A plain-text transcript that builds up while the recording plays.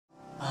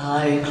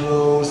I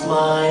closed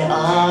my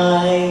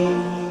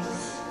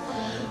eyes,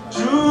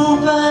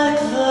 drew back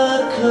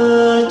the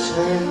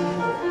curtain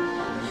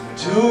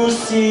to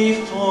see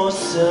for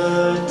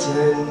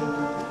certain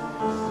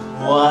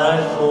what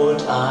I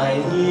thought I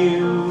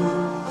knew.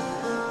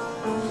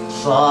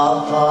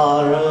 Far,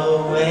 far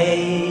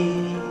away,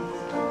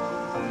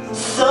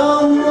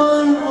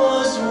 someone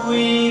was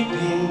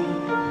weeping,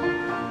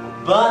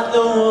 but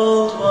the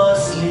world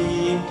was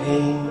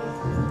sleeping.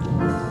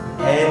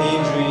 Any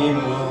dream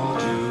will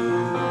do.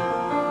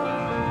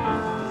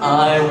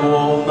 I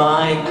wore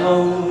my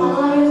coat,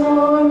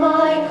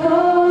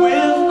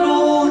 with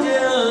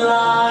golden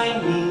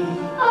lining,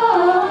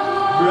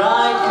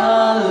 bright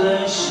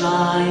colors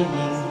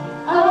shining,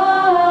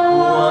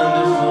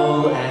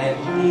 wonderful and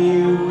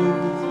new.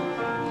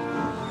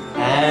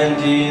 And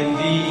in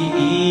the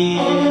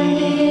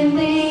evening,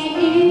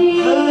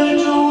 the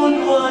dawn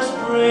was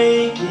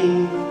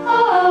breaking,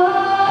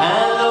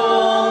 and the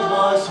world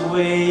was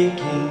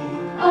waking.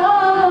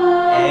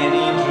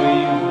 Any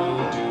dream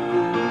will do.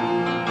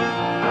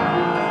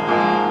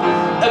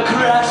 A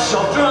crash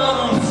of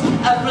drums,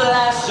 a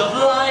flash of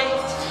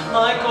light,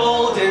 my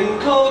golden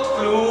coat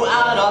flew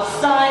out of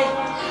sight.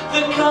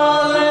 The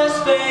colors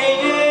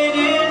faded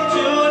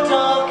into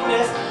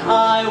darkness,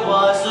 I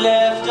was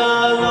left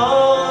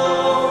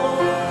alone.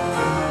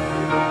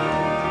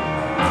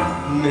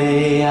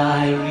 May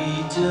I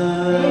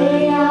return,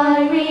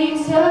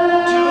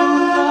 to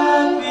the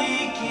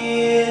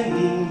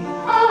beginning.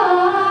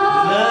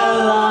 The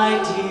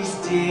light is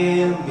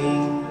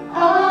dimming,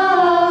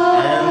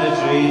 and the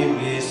dream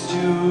is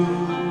too.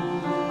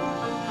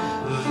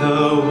 The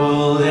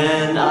world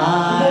and I,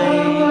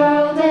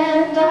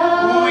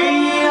 we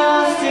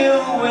are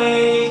still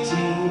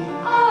waiting,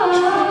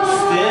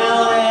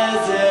 still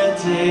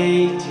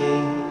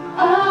hesitating.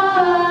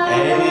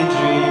 Any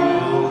dream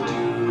will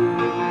do.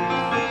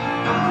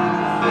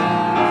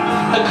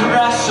 A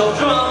crash of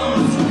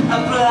drums, a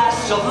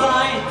flash of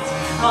light,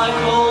 my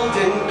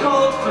golden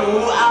coat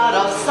flew out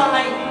of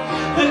sight.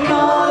 The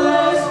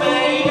colors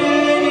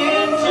faded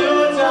into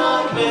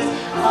darkness,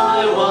 I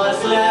was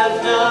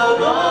left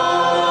alone.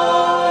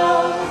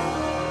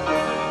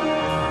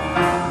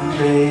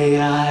 May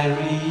I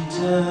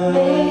return,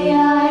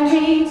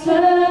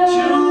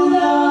 to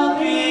the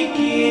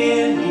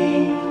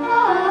beginning.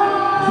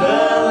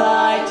 The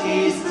light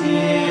is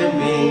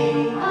dimming,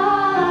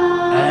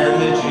 and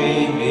the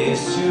dream is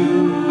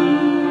too.